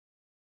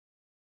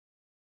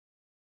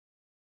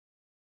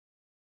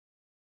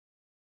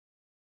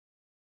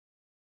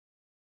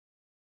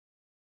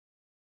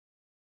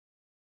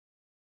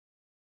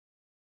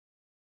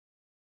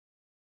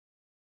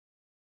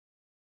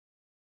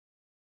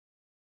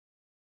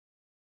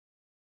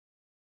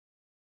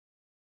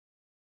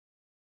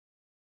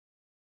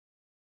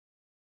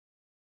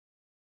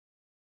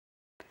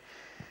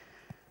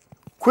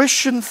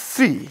Question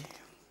 3.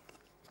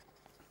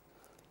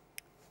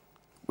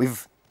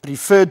 We've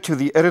referred to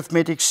the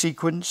arithmetic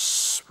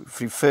sequence, we've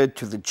referred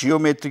to the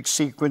geometric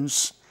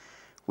sequence.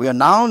 We are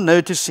now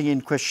noticing in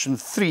question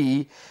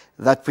 3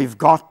 that we've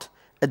got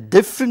a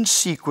different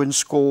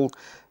sequence called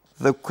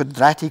the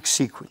quadratic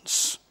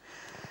sequence.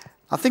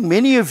 I think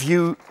many of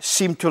you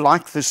seem to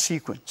like this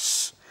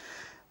sequence.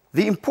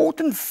 The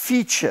important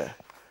feature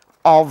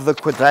of the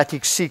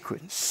quadratic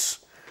sequence,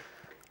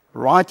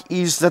 right,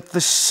 is that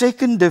the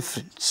second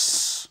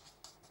difference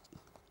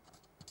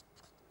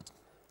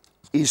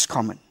is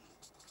common.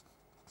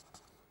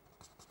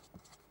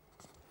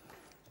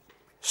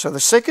 So the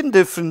second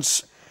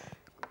difference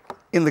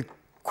in the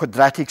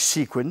quadratic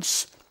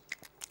sequence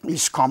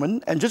is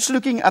common, and just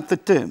looking at the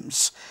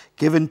terms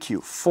given to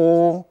you,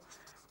 4,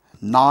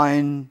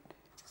 9,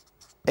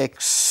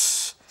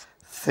 x,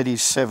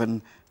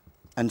 37,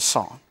 and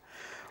so on.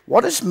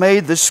 What has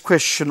made this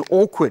question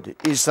awkward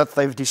is that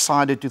they've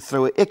decided to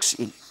throw an x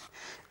in,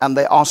 and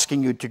they're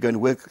asking you to go and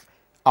work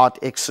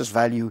out x's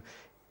value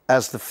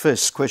as the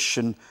first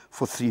question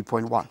for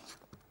 3.1.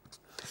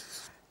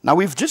 Now,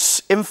 we've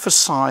just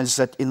emphasized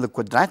that in the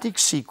quadratic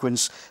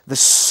sequence, the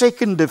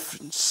second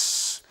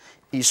difference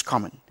is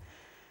common.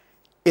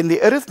 In the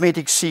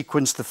arithmetic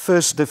sequence, the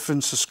first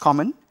difference is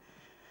common.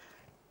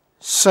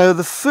 So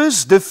the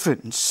first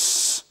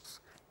difference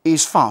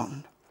is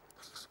found.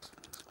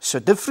 So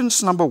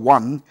difference number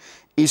 1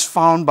 is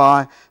found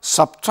by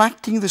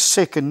subtracting the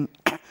second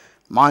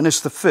minus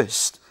the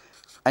first,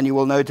 and you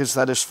will notice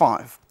that is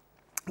 5.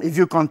 If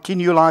you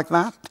continue like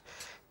that,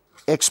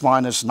 x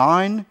minus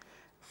 9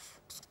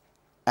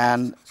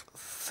 and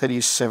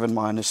 37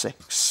 minus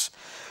x.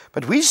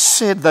 But we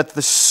said that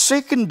the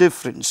second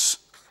difference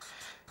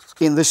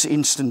in this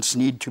instance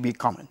need to be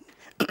common.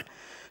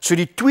 So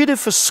die tweede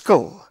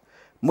verskil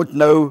moet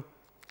nou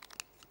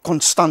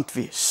konstant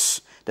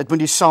wees. Dit moet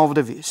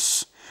dieselfde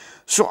wees.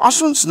 So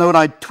as ons nou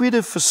daai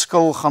tweede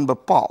verskil gaan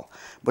bepaal,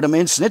 moet 'n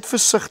mens net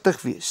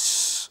versigtig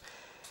wees.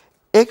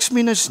 X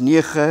minus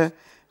 9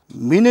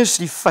 minus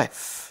die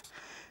 5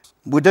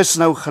 moet dus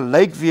nou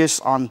gelyk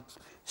wees aan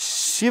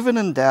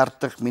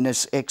 37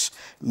 minus x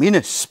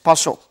minus,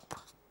 pas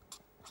op.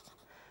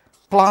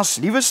 Plaas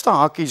lieweste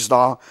hakies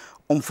daar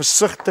om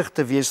versigtig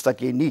te wees dat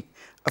jy nie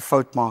 'n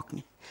fout maak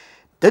nie.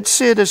 Dit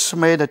sê dus vir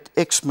my dat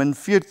x min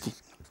 14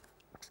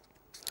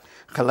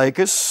 gelyk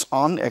is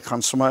aan, ek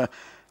gaan sommer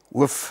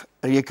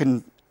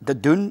hoofreken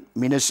dit doen,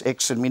 minus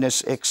x en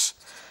minus x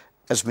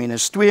is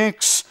minus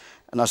 2x,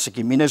 en as ek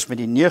die minus met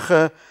die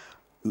 9,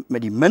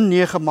 met die min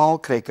 9 maal,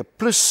 kry ek 'n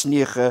plus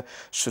 9,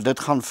 so dit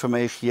gaan vir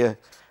my gee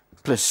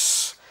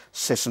plus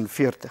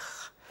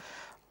 46.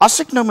 As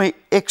ek nou my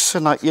x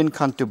na een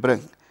kant toe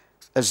bring,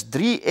 is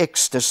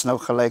 3x dus nou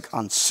gelyk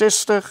aan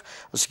 60,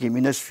 as ek die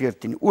minus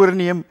 14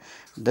 oorneem,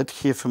 dit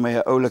gee vir my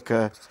 'n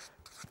oulike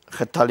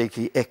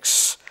getalletjie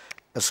x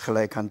is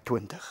gelyk aan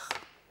 20.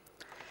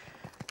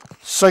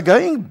 So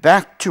going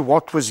back to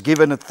what was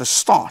given at the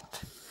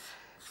start,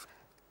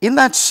 in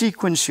that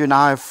sequence you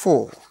now have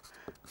 4,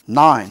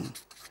 9,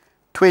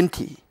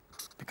 20,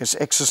 because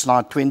x is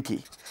now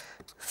 20,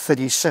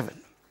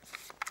 37,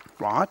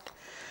 right?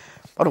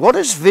 But what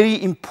is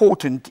very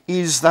important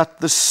is that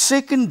the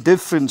second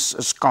difference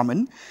is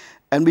common,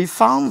 and we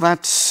found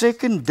that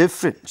second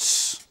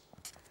difference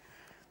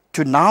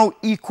to now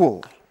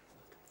equal,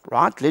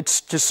 right?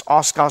 Let's just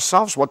ask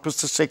ourselves, what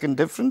was the second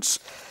difference?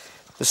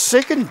 The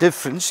second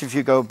difference, if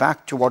you go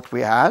back to what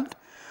we had,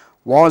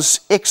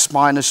 was x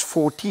minus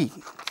 14.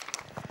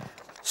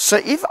 So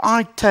if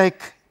I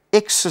take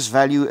x's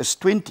value as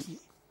 20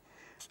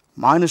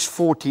 minus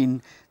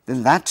 14,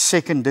 then that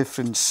second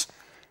difference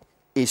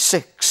is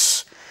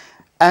 6.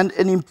 And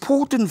an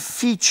important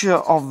feature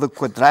of the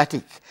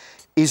quadratic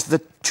is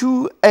that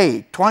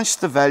 2a, twice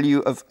the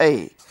value of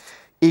a,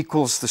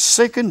 equals the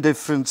second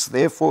difference,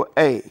 therefore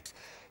a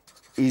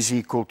is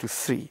equal to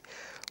 3.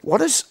 What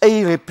does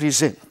a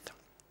represent?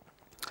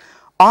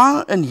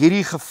 A in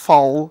hierdie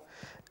geval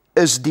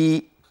is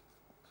die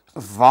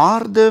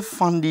waarde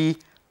van die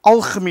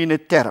algemene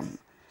term.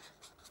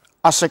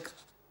 As ek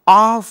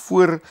a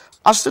voor,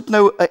 as dit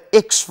nou 'n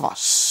x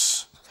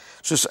was,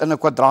 soos in 'n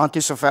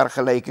kwadratiese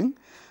vergelyking,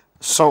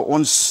 sou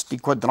ons die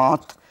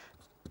kwadraat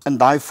in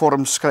daai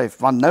vorm skryf.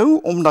 Want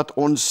nou, omdat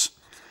ons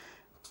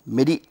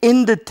met die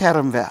ende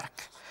term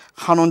werk,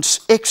 gaan ons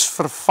x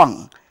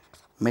vervang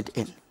met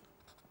n.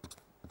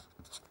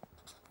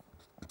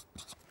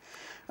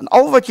 En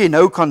al wat jy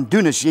nou kan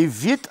doen is, jy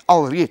weet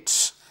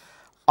alreeds,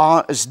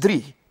 a is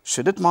 3,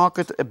 so dit maak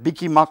dit 'n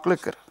bietjie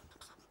makliker.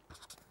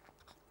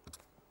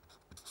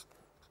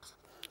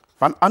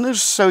 Want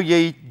anders sou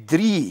jy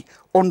 3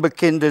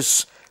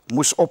 onbekendes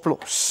moes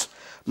oplos.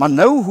 Maar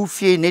nou hoef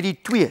jy net die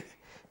 2,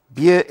 B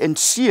en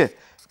C,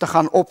 te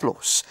gaan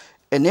oplos.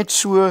 En net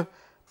so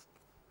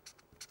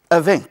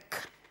 'n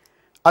wenk.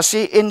 As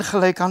jy n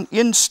gelyk aan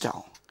 1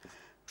 stel,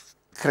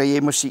 kry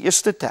jy mos die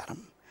eerste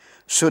term.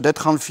 So dit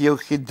gaan vir jou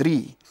gee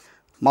 3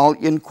 maal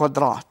 1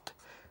 kwadraat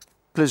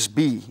plus B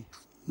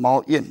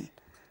maal 1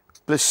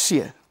 plus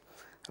C.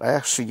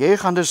 Reg, so jy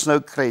gaan dus nou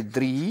kry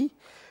 3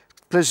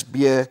 plus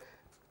B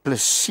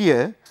plus C,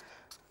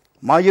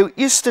 maar jou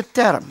eerste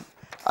term,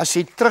 as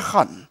jy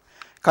teruggaan,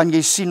 kan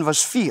jy sien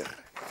was 4.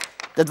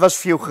 Dit was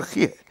vir jou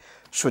gegee.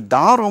 So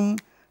daarom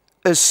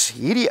is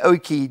hierdie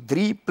ouetjie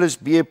 3 plus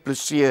B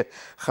plus C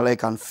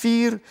gelyk aan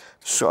 4,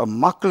 so 'n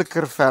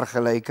makliker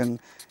vergelyking,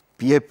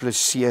 B plus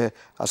C,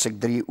 as ek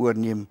 3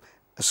 oorneem,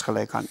 is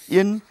gelyk aan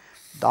 1.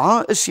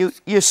 Daar is jou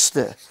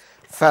eerste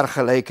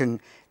vergelyking,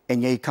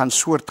 en jy kan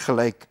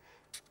soortgelyk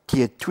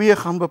T2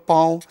 gaan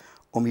bepaal,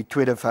 om die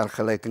tweede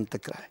vergelyking te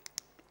kry.